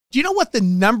Do you know what the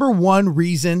number one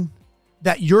reason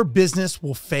that your business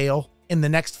will fail in the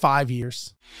next 5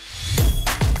 years?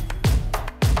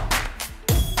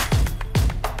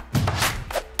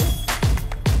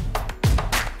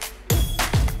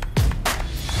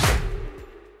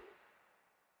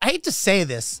 I hate to say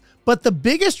this, but the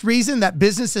biggest reason that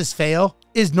businesses fail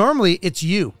is normally it's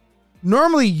you.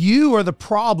 Normally you are the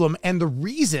problem and the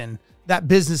reason that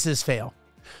businesses fail.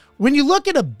 When you look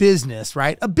at a business,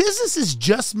 right? A business is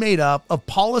just made up of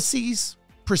policies,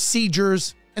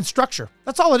 procedures, and structure.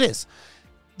 That's all it is.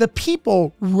 The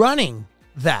people running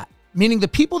that, meaning the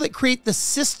people that create the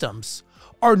systems,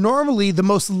 are normally the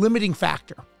most limiting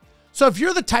factor. So if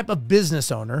you're the type of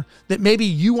business owner that maybe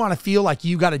you want to feel like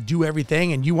you got to do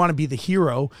everything and you want to be the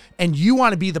hero and you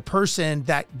want to be the person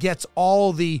that gets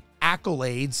all the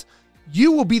accolades,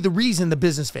 you will be the reason the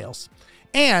business fails.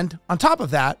 And on top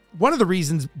of that, one of the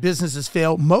reasons businesses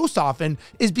fail most often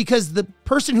is because the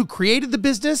person who created the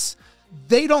business,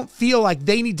 they don't feel like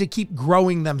they need to keep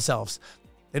growing themselves.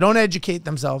 They don't educate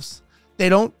themselves. They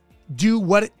don't do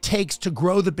what it takes to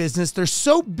grow the business. They're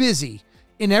so busy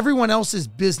in everyone else's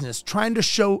business, trying to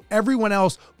show everyone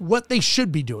else what they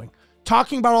should be doing,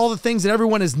 talking about all the things that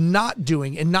everyone is not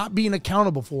doing and not being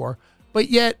accountable for, but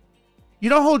yet you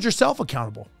don't hold yourself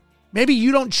accountable. Maybe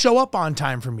you don't show up on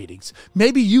time for meetings.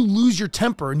 Maybe you lose your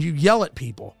temper and you yell at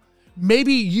people.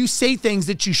 Maybe you say things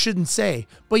that you shouldn't say,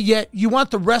 but yet you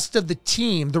want the rest of the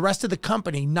team, the rest of the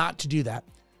company not to do that.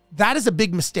 That is a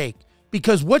big mistake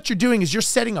because what you're doing is you're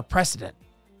setting a precedent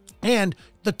and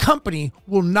the company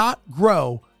will not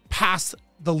grow past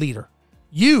the leader.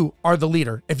 You are the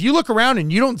leader. If you look around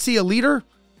and you don't see a leader,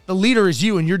 the leader is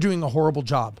you and you're doing a horrible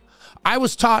job. I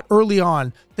was taught early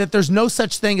on that there's no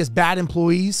such thing as bad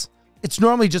employees. It's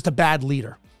normally just a bad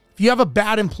leader. If you have a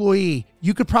bad employee,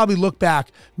 you could probably look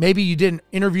back. Maybe you didn't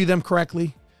interview them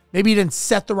correctly. Maybe you didn't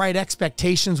set the right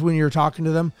expectations when you were talking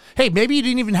to them. Hey, maybe you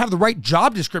didn't even have the right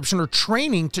job description or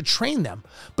training to train them,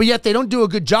 but yet they don't do a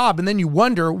good job. And then you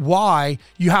wonder why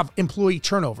you have employee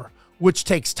turnover, which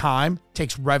takes time,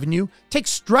 takes revenue,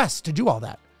 takes stress to do all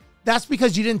that. That's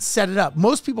because you didn't set it up.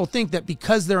 Most people think that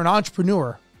because they're an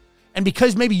entrepreneur and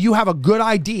because maybe you have a good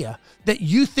idea that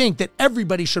you think that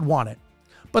everybody should want it.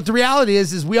 But the reality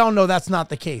is we all know that's not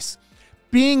the case.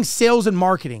 Being sales and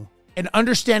marketing and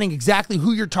understanding exactly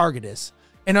who your target is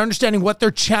and understanding what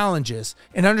their challenge is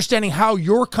and understanding how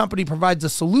your company provides a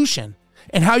solution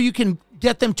and how you can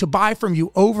get them to buy from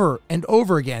you over and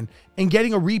over again and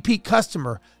getting a repeat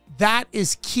customer, that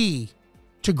is key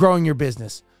to growing your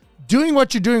business. Doing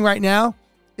what you're doing right now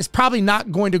is probably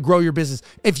not going to grow your business.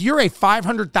 If you're a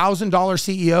 $500,000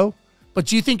 CEO,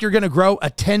 but you think you're going to grow a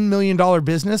 $10 million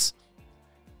business,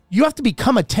 you have to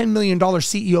become a $10 million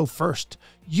CEO first.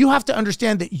 You have to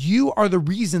understand that you are the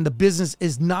reason the business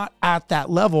is not at that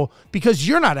level because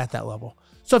you're not at that level.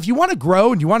 So if you want to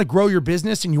grow and you want to grow your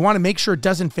business and you want to make sure it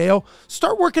doesn't fail,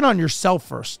 start working on yourself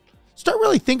first. Start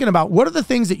really thinking about what are the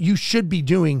things that you should be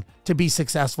doing to be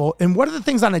successful and what are the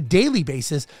things on a daily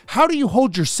basis. How do you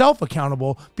hold yourself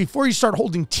accountable before you start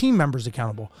holding team members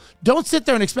accountable? Don't sit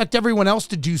there and expect everyone else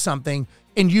to do something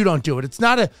and you don't do it. It's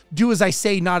not a do as I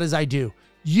say, not as I do.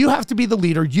 You have to be the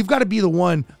leader. You've got to be the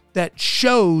one that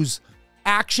shows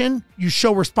action, you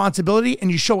show responsibility, and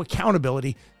you show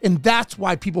accountability. And that's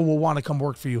why people will want to come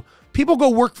work for you. People go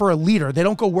work for a leader. They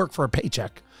don't go work for a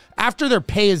paycheck. After their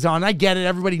pay is on, I get it.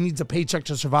 Everybody needs a paycheck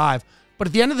to survive. But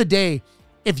at the end of the day,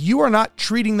 if you are not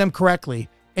treating them correctly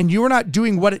and you are not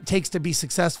doing what it takes to be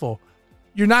successful,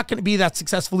 you're not going to be that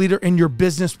successful leader and your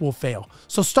business will fail.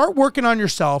 So start working on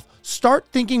yourself. Start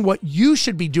thinking what you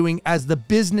should be doing as the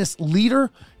business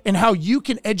leader and how you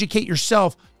can educate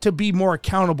yourself to be more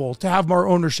accountable, to have more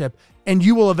ownership, and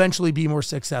you will eventually be more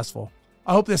successful.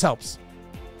 I hope this helps.